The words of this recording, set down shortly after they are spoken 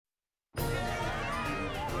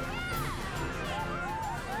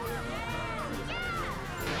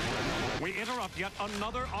up yet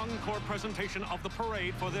another encore presentation of the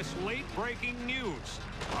parade for this late-breaking news.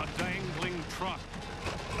 A dangling truck,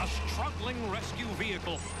 a struggling rescue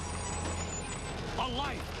vehicle, a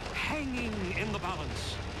life hanging in the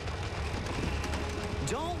balance.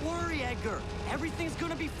 Don't worry, Edgar. Everything's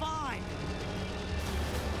gonna be fine.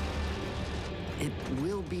 It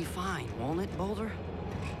will be fine, won't it, Boulder?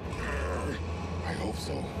 I hope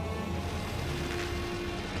so.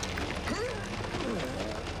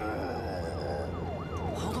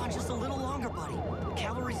 Hold on just a little longer, buddy.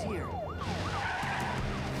 Cavalry's here.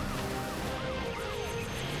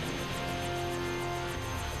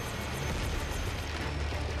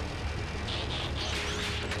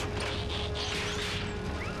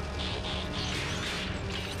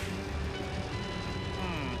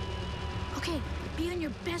 Okay, be on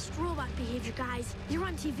your best robot behavior, guys. You're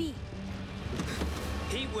on TV.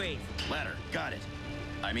 Heat wave. Ladder, got it.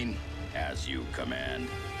 I mean, as you command.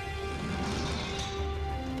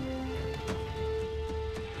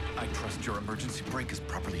 I trust your emergency brake is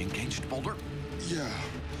properly engaged, Boulder. Yeah.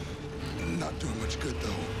 Not doing much good,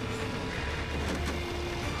 though.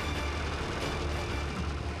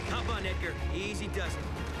 Hop on, Edgar. Easy does it.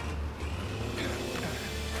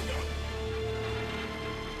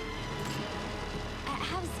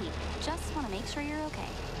 Have a seat. Just want to make sure you're okay.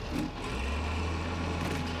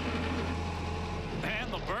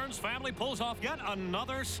 And the Burns family pulls off yet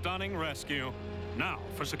another stunning rescue. Now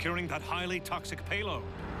for securing that highly toxic payload.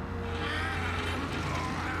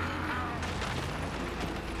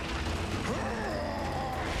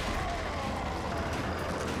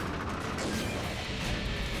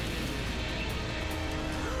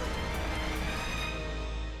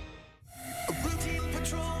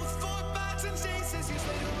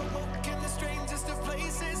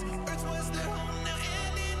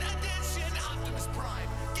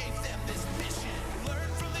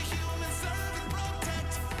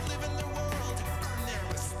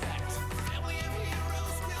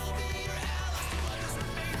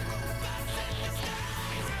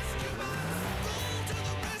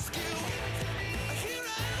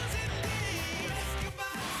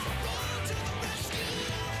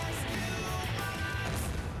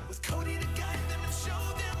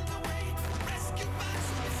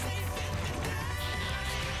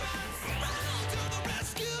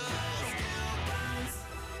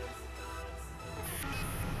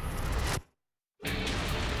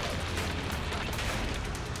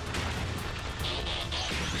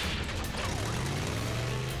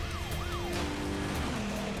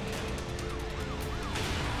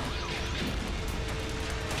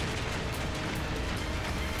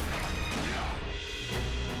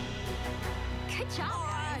 Good job. All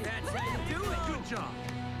right. That's how you do it. Good job.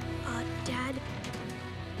 Dad,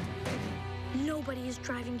 nobody is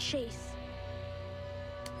driving Chase.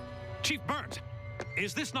 Chief Burns,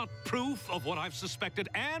 is this not proof of what I've suspected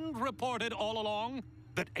and reported all along?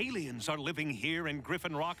 That aliens are living here in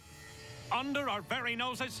Griffin Rock, under our very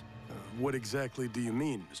noses? What exactly do you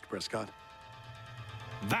mean, Mr. Prescott?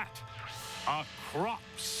 That, a crop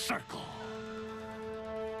circle.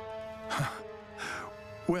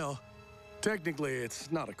 Well, technically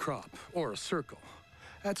it's not a crop or a circle.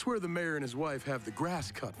 That's where the mayor and his wife have the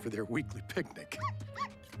grass cut for their weekly picnic.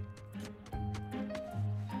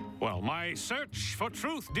 Well, my search for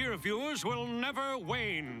truth, dear viewers, will never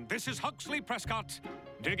wane. This is Huxley Prescott,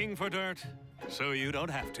 digging for dirt, so you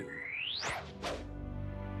don't have to.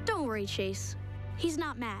 Don't worry, Chase. He's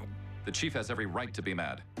not mad. The chief has every right to be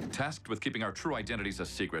mad. Tasked with keeping our true identities a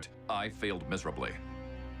secret, I failed miserably.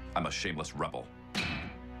 I'm a shameless rebel.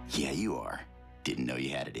 Yeah, you are. Didn't know you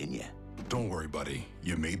had it in you. Don't worry, buddy.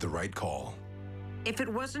 You made the right call. If it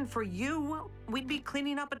wasn't for you, we'd be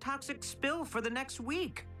cleaning up a toxic spill for the next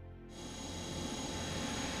week.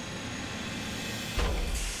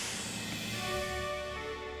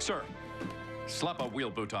 Sir, slap a wheel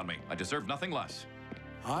boot on me. I deserve nothing less.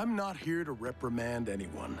 I'm not here to reprimand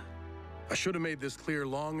anyone. I should have made this clear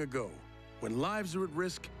long ago. When lives are at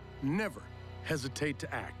risk, never hesitate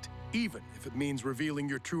to act, even if it means revealing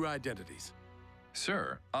your true identities.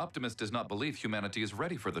 Sir, Optimus does not believe humanity is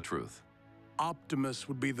ready for the truth. Optimus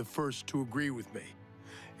would be the first to agree with me.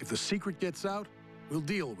 If the secret gets out, we'll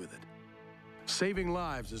deal with it. Saving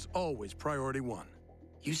lives is always priority one.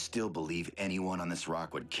 You still believe anyone on this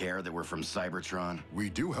rock would care that we're from Cybertron? We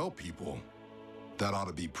do help people. That ought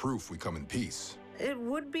to be proof we come in peace. It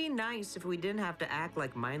would be nice if we didn't have to act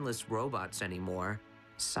like mindless robots anymore.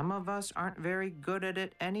 Some of us aren't very good at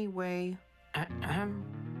it anyway.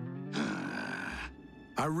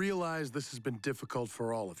 I realize this has been difficult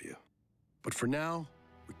for all of you. But for now,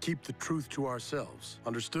 we keep the truth to ourselves.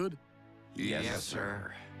 Understood? Yes,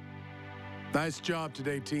 sir. Nice job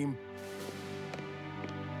today, team.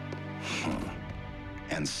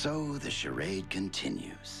 And so the charade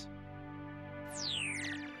continues.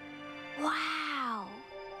 Wow.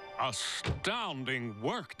 Astounding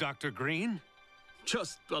work, Dr. Green.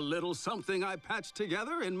 Just a little something I patched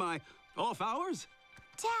together in my off hours.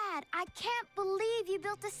 Dad, I can't believe you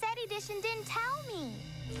built a SETI dish and didn't tell me.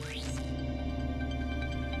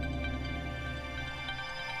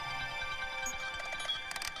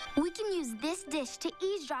 We can use this dish to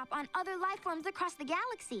eavesdrop on other life forms across the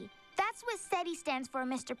galaxy. That's what SETI stands for,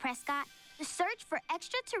 Mr. Prescott. The search for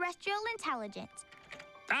extraterrestrial intelligence.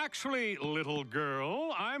 Actually, little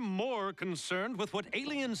girl, I'm more concerned with what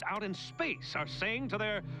aliens out in space are saying to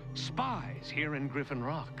their spies here in Griffin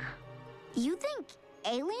Rock. You think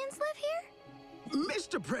aliens live here?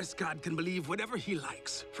 Mr. Prescott can believe whatever he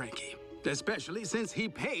likes, Frankie. Especially since he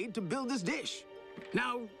paid to build this dish.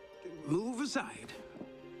 Now, move aside.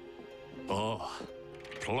 Oh,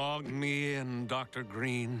 plug me in, Dr.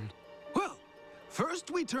 Green. Well, first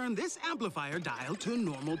we turn this amplifier dial to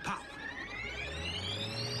normal power.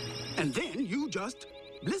 And then you just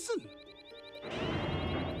listen.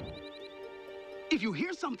 If you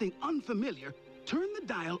hear something unfamiliar, turn the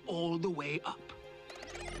dial all the way up.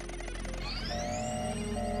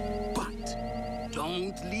 But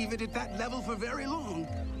don't leave it at that level for very long,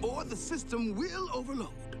 or the system will overload.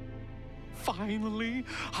 Finally,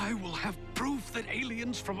 I will have proof that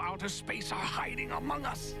aliens from outer space are hiding among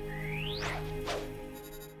us.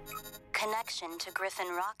 Connection to Griffin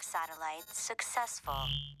Rock satellite successful.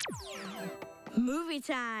 Movie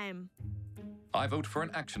time. I vote for an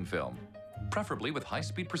action film, preferably with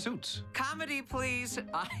high-speed pursuits. Comedy, please.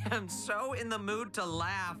 I am so in the mood to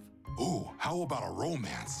laugh. Ooh, how about a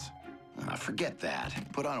romance? Forget that.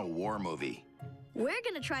 Put on a war movie. We're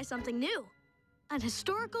gonna try something new. An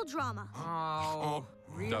historical drama. Oh,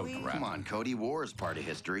 really? Oh, crap. Come on, Cody. War is part of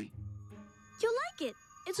history. You'll like it.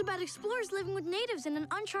 It's about explorers living with natives in an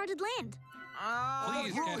uncharted land. Oh,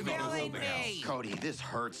 Please you're get me to killing something else. me. Cody, this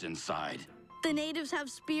hurts inside. The natives have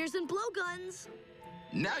spears and blowguns.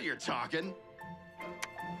 Now you're talking.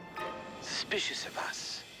 Suspicious of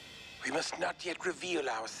us. We must not yet reveal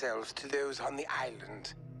ourselves to those on the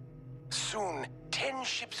island. Soon, 10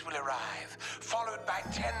 ships will arrive, followed by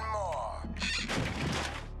 10 more.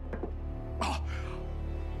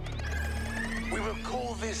 We will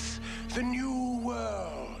call this the New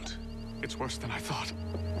World. It's worse than I thought.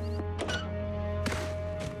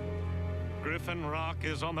 Griffin Rock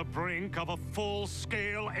is on the brink of a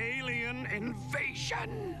full-scale alien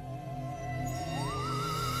invasion.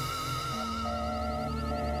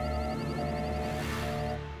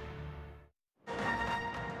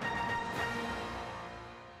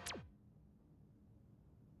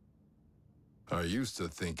 I used to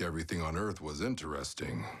think everything on Earth was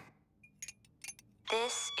interesting.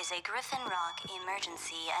 This is a Griffin Rock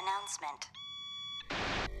emergency announcement.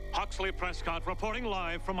 Huxley Prescott reporting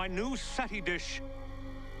live from my new SETI dish,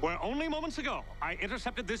 where only moments ago I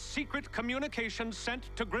intercepted this secret communication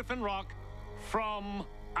sent to Griffin Rock from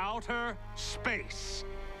outer space.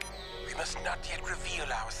 We must not yet reveal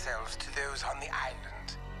ourselves to those on the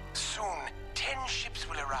island. Soon, 10 ships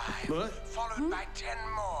will arrive, followed by 10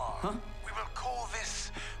 more. We will call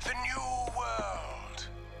this the New World.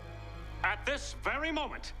 At this very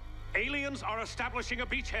moment, aliens are establishing a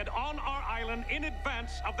beachhead on our island in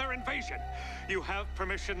advance of their invasion. You have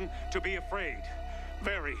permission to be afraid.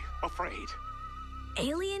 Very afraid.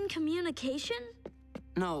 Alien communication?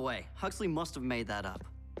 No way. Huxley must have made that up.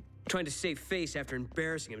 Trying to save face after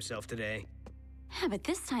embarrassing himself today. Yeah, but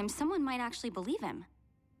this time someone might actually believe him.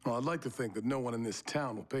 Well, I'd like to think that no one in this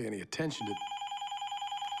town will pay any attention to...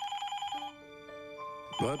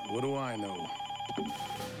 But what do I know?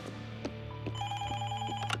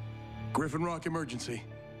 Griffin Rock emergency.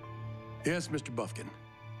 Yes, Mr. Buffkin.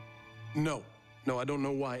 No, I don't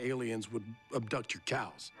know why aliens would abduct your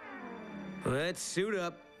cows. Let's suit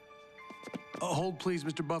up. Hold, please,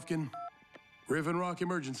 Mr. Buffkin. Griffin Rock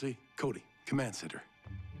emergency. Cody, command center.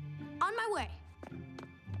 On my way.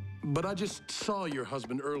 But I just saw your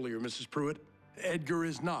husband earlier, Mrs. Pruitt. Edgar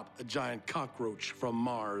is not a giant cockroach from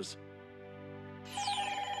Mars.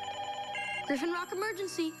 Griffin Rock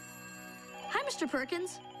emergency. Hi, Mr.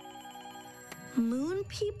 Perkins. Moon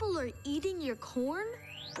people are eating your corn?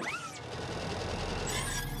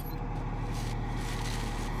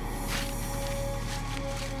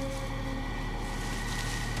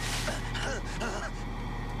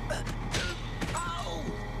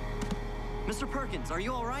 Mr. Perkins, are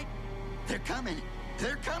you all right? They're coming.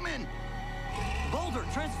 They're coming. Boulder,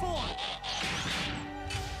 transform!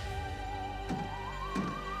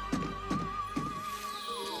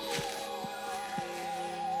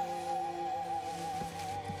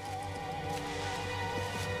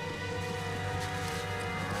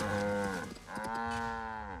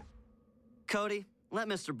 Cody, let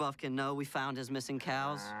Mr. Buffkin know we found his missing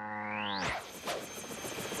cows.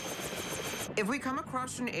 If we come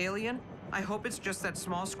across an alien, I hope it's just that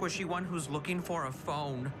small squishy one who's looking for a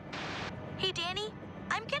phone. Hey, Danny,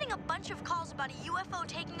 I'm getting a bunch of calls about a UFO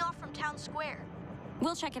taking off from Town Square.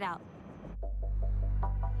 We'll check it out.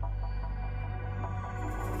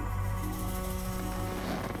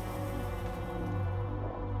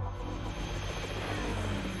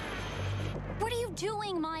 What are you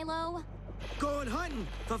doing, Milo? Going hunting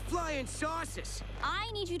for flying saucers.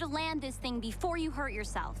 I need you to land this thing before you hurt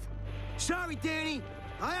yourself. Sorry, Danny.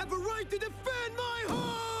 I have a right to defend my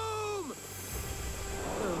home!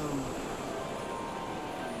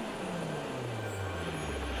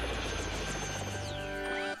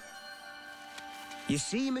 You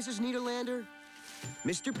see, Mrs. Niederlander?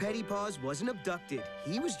 Mr. Pettypaws wasn't abducted.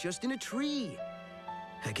 He was just in a tree.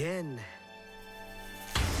 Again.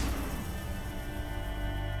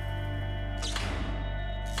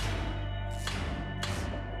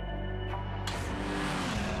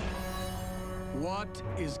 What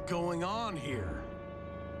is going on here?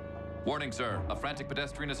 Warning, sir. A frantic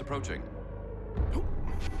pedestrian is approaching.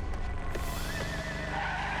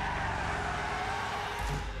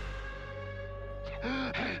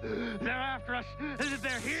 They're after us.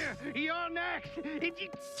 They're here. You're next.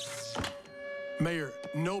 Mayor,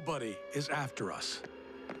 nobody is after us.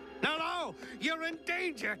 No, you're in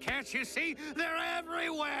danger, can't you see? They're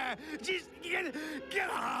everywhere. Just get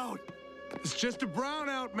out. It's just a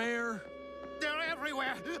brownout, Mayor. They're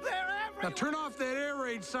everywhere. They're everywhere. Now turn off that air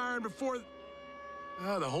raid siren before...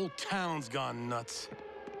 the whole town's gone nuts.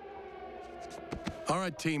 All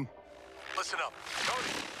right, team. Listen up.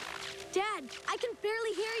 Cody. Dad, I can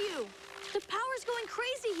barely hear you. The power's going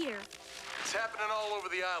crazy here. It's happening all over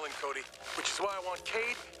the island, Cody. Which is why I want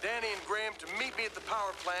Cade, Danny, and Graham to meet me at the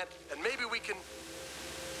power plant, and maybe we can...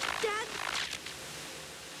 Dad?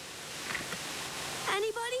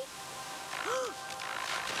 Anybody?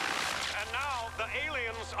 And now the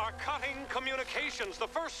aliens are cutting communications. The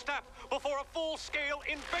first step before a full-scale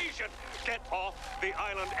invasion. Get off the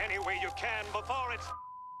island any way you can before it's...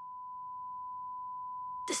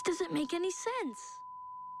 This doesn't make any sense.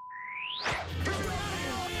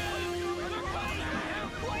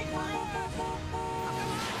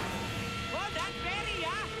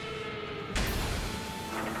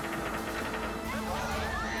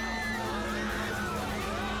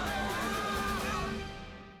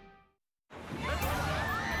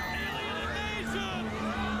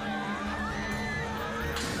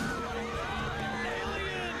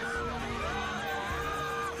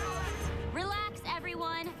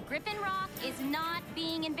 Griffin Rock is not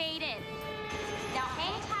being invaded. Now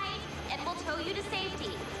hang tight and we'll tow you to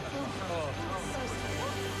safety.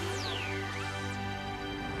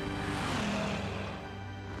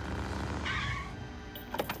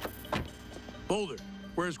 Boulder,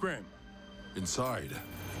 where's Graham? Inside.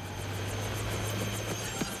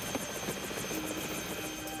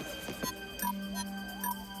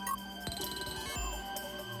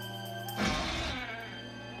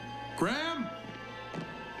 Graham?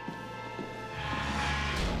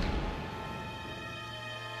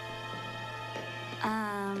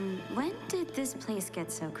 When did this place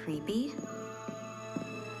get so creepy?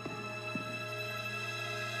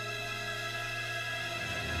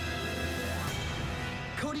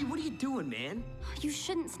 Cody, what are you doing, man? You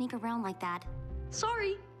shouldn't sneak around like that.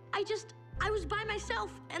 Sorry, I was by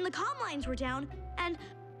myself and the comm lines were down and,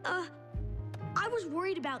 I was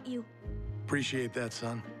worried about you. Appreciate that,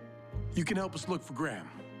 son. You can help us look for Graham.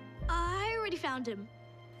 I already found him.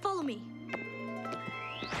 Follow me.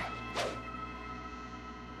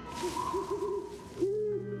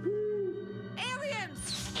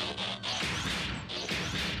 Aliens!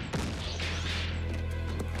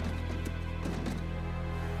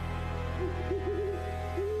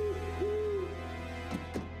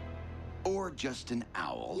 Or just an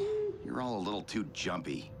owl. You're all a little too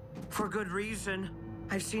jumpy. For good reason.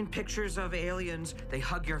 I've seen pictures of aliens. They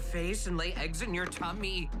hug your face and lay eggs in your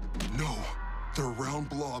tummy. No, they're round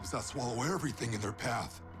blobs that swallow everything in their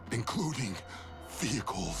path, including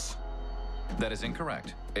vehicles. That is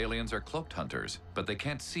incorrect. Aliens are cloaked hunters, but they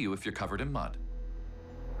can't see you if you're covered in mud.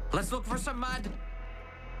 Let's look for some mud.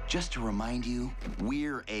 Just to remind you,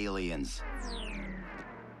 we're aliens.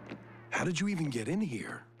 How did you even get in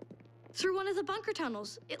here? Through one of the bunker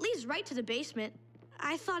tunnels. It leads right to the basement.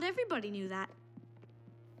 I thought everybody knew that.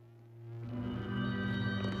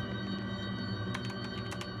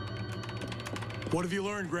 What have you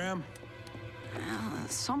learned, Graham?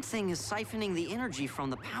 Something is siphoning the energy from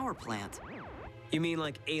the power plant. You mean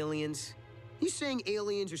like aliens? You saying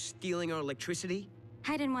aliens are stealing our electricity?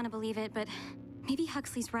 I didn't want to believe it, but maybe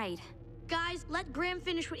Huxley's right. Guys, let Graham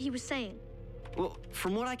finish what he was saying. Well,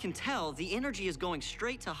 from what I can tell, the energy is going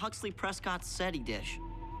straight to Huxley Prescott's SETI dish.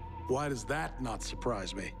 Why does that not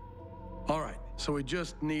surprise me? All right, so we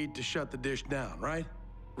just need to shut the dish down, right?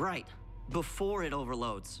 Right, before it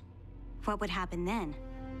overloads. What would happen then?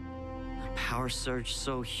 A power surge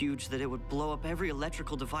so huge that it would blow up every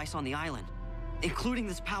electrical device on the island, including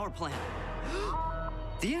this power plant.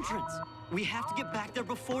 The entrance! We have to get back there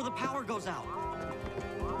before the power goes out.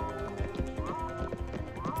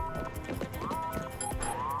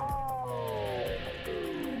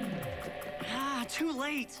 Too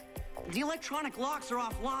late. The electronic locks are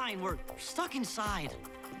offline. We're stuck inside.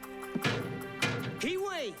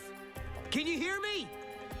 Heatwave! Can you hear me?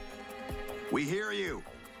 We hear you.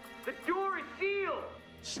 The door is sealed!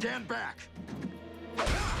 Stand back.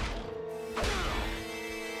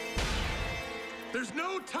 There's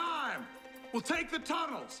no time! We'll take the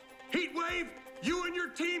tunnels. Heatwave, you and your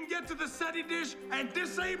team get to the SETI dish and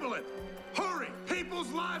disable it. Hurry!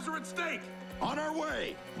 People's lives are at stake. On our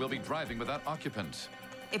way. We'll be driving without occupants.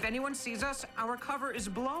 If anyone sees us, our cover is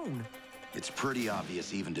blown. It's pretty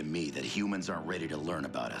obvious even to me that humans aren't ready to learn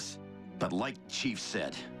about us. But like Chief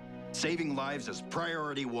said, saving lives is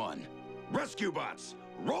priority one. Rescue bots,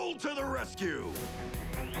 roll to the rescue!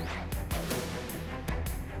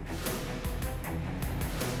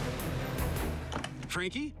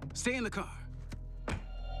 Frankie, stay in the car.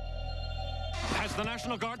 Has the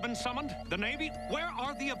National Guard been summoned? The Navy? Where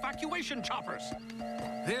are the evacuation choppers?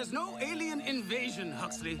 There's no alien invasion,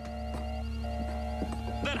 Huxley.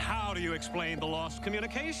 Then how do you explain the lost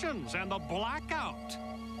communications and the blackout?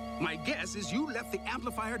 My guess is you left the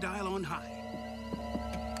amplifier dial on high.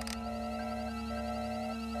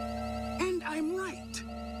 And I'm right.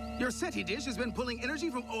 Your SETI dish has been pulling energy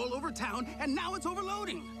from all over town, and now it's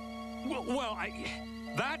overloading. Well,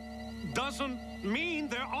 that doesn't mean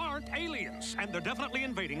there aren't aliens, and they're definitely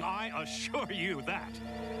invading, I assure you that.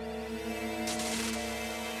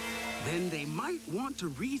 Then they might want to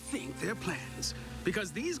rethink their plans,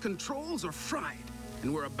 because these controls are fried,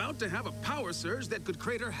 and we're about to have a power surge that could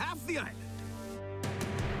crater half the island.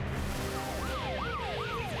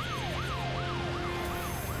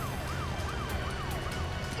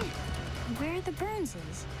 Where are the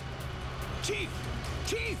Burnses? Chief!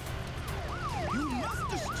 Chief! You must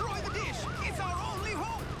destroy the dish! It's our only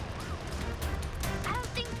hope! I don't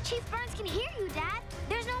think Chief Burns can hear you, Dad.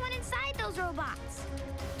 There's no one inside those robots.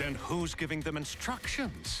 Then who's giving them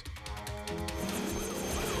instructions?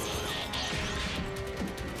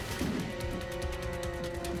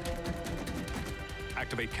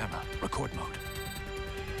 Activate camera. Record mode.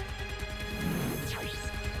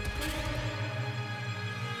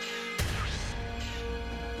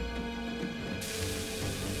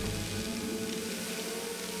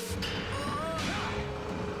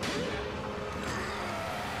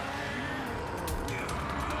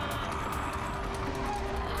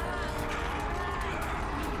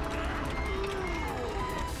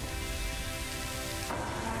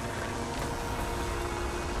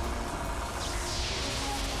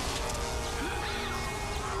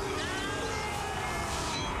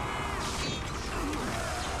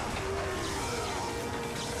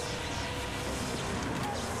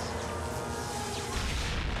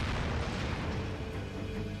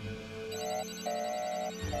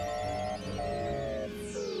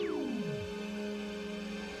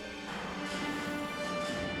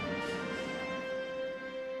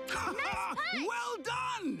 Well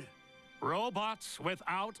done! Robots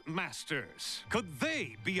without masters. Could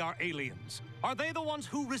they be our aliens? Are they the ones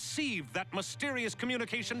who received that mysterious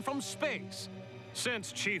communication from space?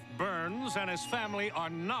 Since Chief Burns and his family are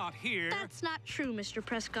not here... That's not true, Mr.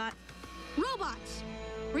 Prescott. Robots,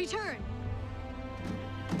 return.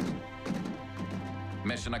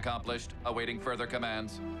 Mission accomplished. Awaiting further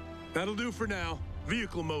commands. That'll do for now.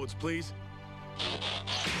 Vehicle modes, please.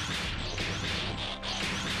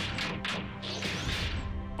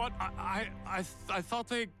 But I thought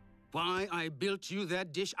they... Why I built you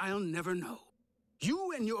that dish, I'll never know.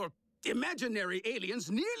 You and your imaginary aliens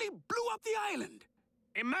nearly blew up the island.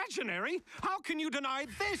 Imaginary? How can you deny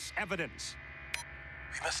this evidence?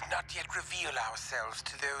 We must not yet reveal ourselves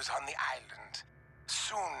to those on the island.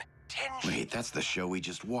 Soon, 10 Wait, that's the show we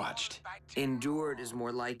just watched. Endured is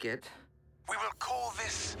more like it. We will call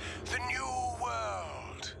this the New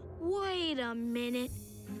World. Wait a minute.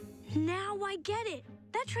 Now I get it.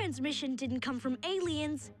 That transmission didn't come from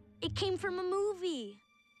aliens. It came from a movie.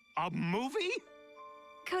 A movie?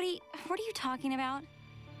 Cody, what are you talking about?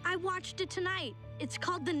 I watched it tonight. It's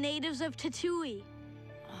called The Natives of Tatooine.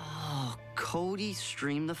 Oh, Cody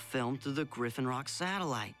streamed the film through the Griffin Rock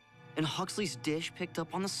satellite, and Huxley's dish picked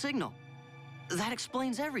up on the signal. That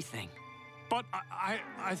explains everything. But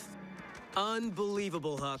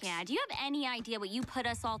Unbelievable, Hux. Yeah, do you have any idea what you put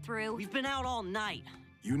us all through? We've been out all night.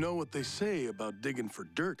 You know what they say about digging for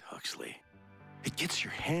dirt, Huxley. It gets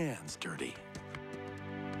your hands dirty.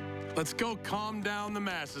 Let's go calm down the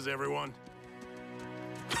masses, everyone.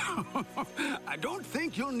 I don't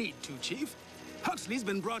think you'll need to, Chief. Huxley's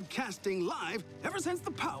been broadcasting live ever since the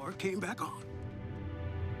power came back on.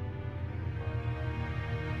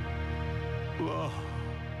 Whoa.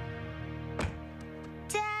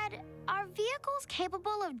 Dad, are vehicles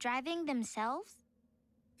capable of driving themselves?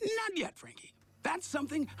 Not yet, Frankie. That's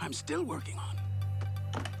something I'm still working on.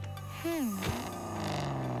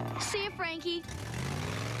 See you, Frankie.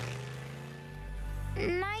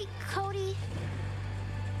 Night, Cody.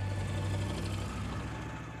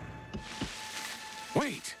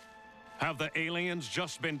 Wait! Have the aliens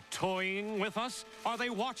just been toying with us? Are they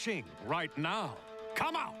watching right now?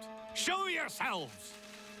 Come out! Show yourselves!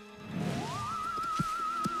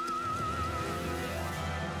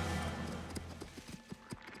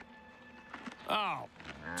 Oh.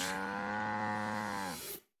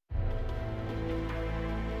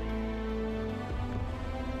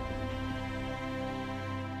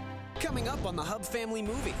 Coming up on the Hub Family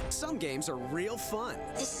Movie, some games are real fun.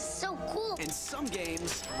 This is so cool. And some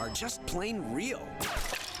games are just plain real.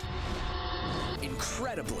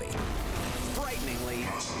 Incredibly, frighteningly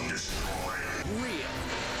real.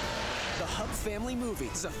 The Hub Family Movie,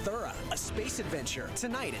 Zathura, a space adventure.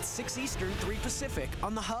 Tonight at 6 Eastern, 3 Pacific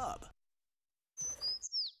on the Hub.